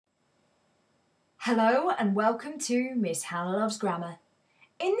Hello and welcome to Miss Hannah Loves Grammar.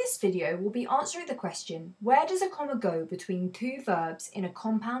 In this video we'll be answering the question, where does a comma go between two verbs in a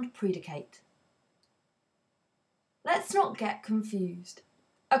compound predicate? Let's not get confused.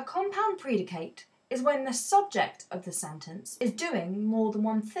 A compound predicate is when the subject of the sentence is doing more than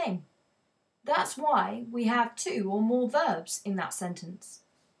one thing. That's why we have two or more verbs in that sentence.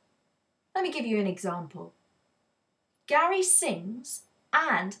 Let me give you an example. Gary sings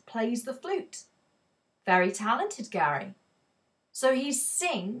and plays the flute. Very talented, Gary. So he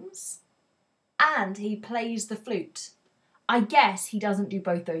sings and he plays the flute. I guess he doesn't do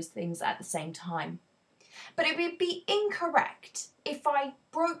both those things at the same time. But it would be incorrect if I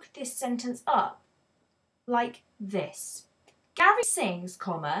broke this sentence up like this. Gary sings,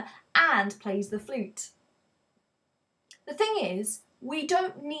 comma, and plays the flute. The thing is, we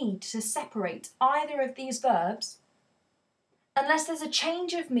don't need to separate either of these verbs unless there's a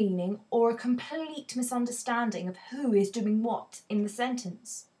change of meaning or a complete misunderstanding of who is doing what in the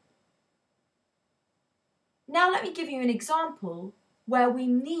sentence. Now let me give you an example where we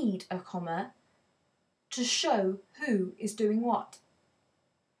need a comma to show who is doing what.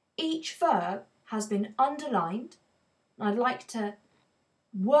 Each verb has been underlined, and I'd like to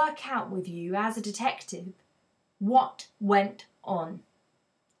work out with you as a detective what went on.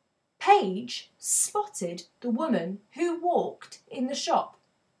 Paige spotted the woman who walked in the shop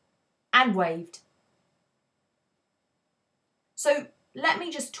and waved. So let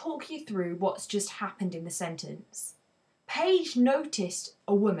me just talk you through what's just happened in the sentence. Paige noticed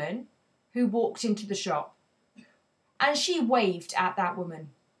a woman who walked into the shop and she waved at that woman.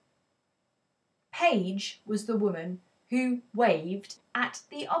 Paige was the woman who waved at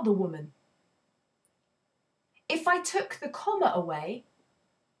the other woman. If I took the comma away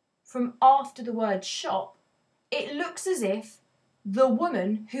from after the word shop, it looks as if the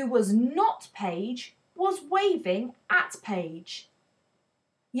woman who was not Paige was waving at Paige.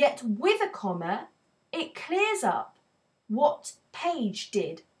 Yet with a comma, it clears up what Paige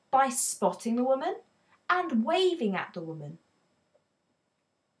did by spotting the woman and waving at the woman.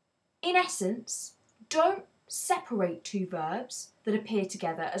 In essence, don't separate two verbs that appear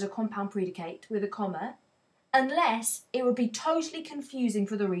together as a compound predicate with a comma unless it would be totally confusing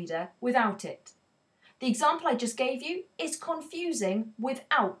for the reader without it. The example I just gave you is confusing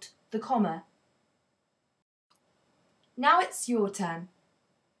without the comma. Now it's your turn.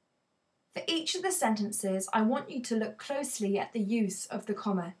 For each of the sentences, I want you to look closely at the use of the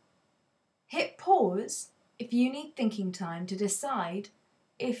comma. Hit pause if you need thinking time to decide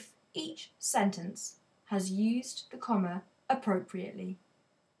if each sentence has used the comma appropriately.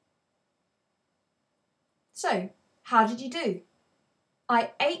 So, how did you do?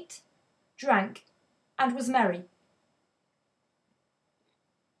 I ate, drank, and was merry.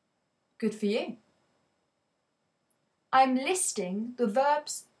 Good for you. I'm listing the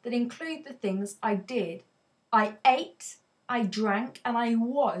verbs that include the things I did. I ate, I drank, and I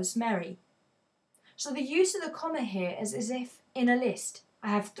was merry. So the use of the comma here is as if in a list. I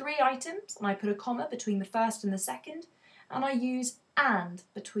have 3 items and I put a comma between the first and the second, and I use and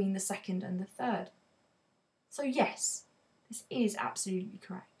between the second and the third. So yes, this is absolutely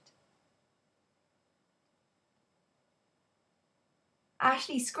correct.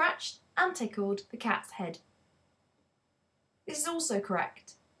 Ashley scratched and tickled the cat's head. This is also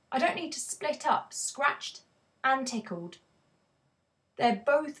correct. I don't need to split up scratched and tickled. They're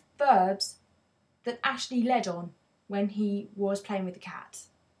both verbs that Ashley led on when he was playing with the cat.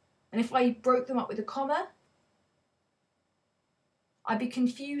 And if I broke them up with a comma, I'd be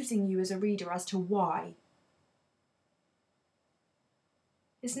confusing you as a reader as to why.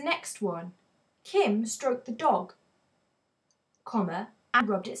 This next one, Kim stroked the dog, comma, and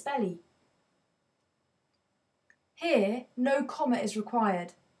rubbed its belly. Here, no comma is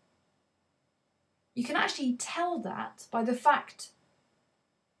required. You can actually tell that by the fact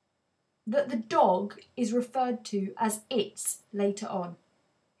that the dog is referred to as its later on.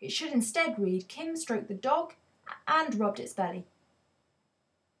 It should instead read, Kim stroked the dog and rubbed its belly.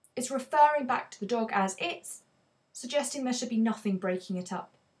 It's referring back to the dog as its, suggesting there should be nothing breaking it up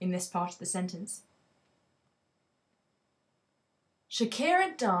in this part of the sentence.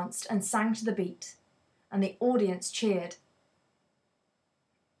 Shakira danced and sang to the beat, and the audience cheered.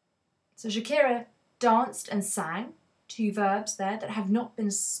 So Shakira danced and sang, 2 verbs there that have not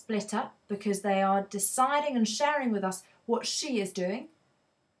been split up because they are deciding and sharing with us what she is doing.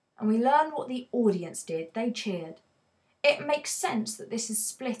 And we learn what the audience did, they cheered. It makes sense that this is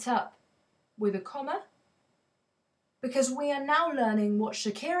split up with a comma because we are now learning what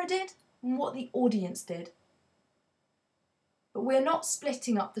Shakira did and what the audience did. But we're not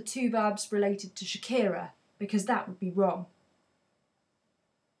splitting up the two verbs related to Shakira because that would be wrong.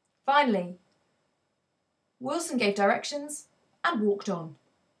 Finally, Wilson gave directions and walked on.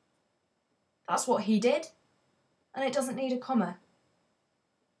 That's what he did, and it doesn't need a comma.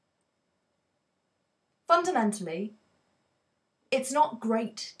 Fundamentally, it's not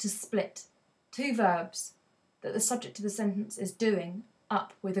great to split two verbs that the subject of the sentence is doing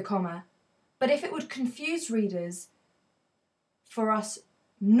up with a comma, but if it would confuse readers for us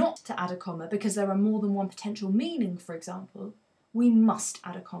not to add a comma because there are more than one potential meaning, for example, we must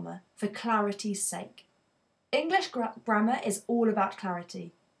add a comma for clarity's sake. English grammar is all about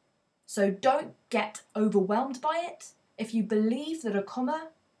clarity, so don't get overwhelmed by it. If you believe that a comma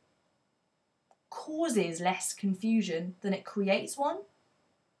causes less confusion than it creates one,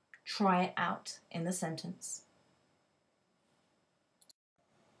 try it out in the sentence.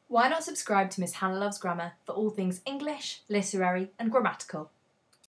 Why not subscribe to Miss Hannah Loves Grammar for all things English, literary and grammatical?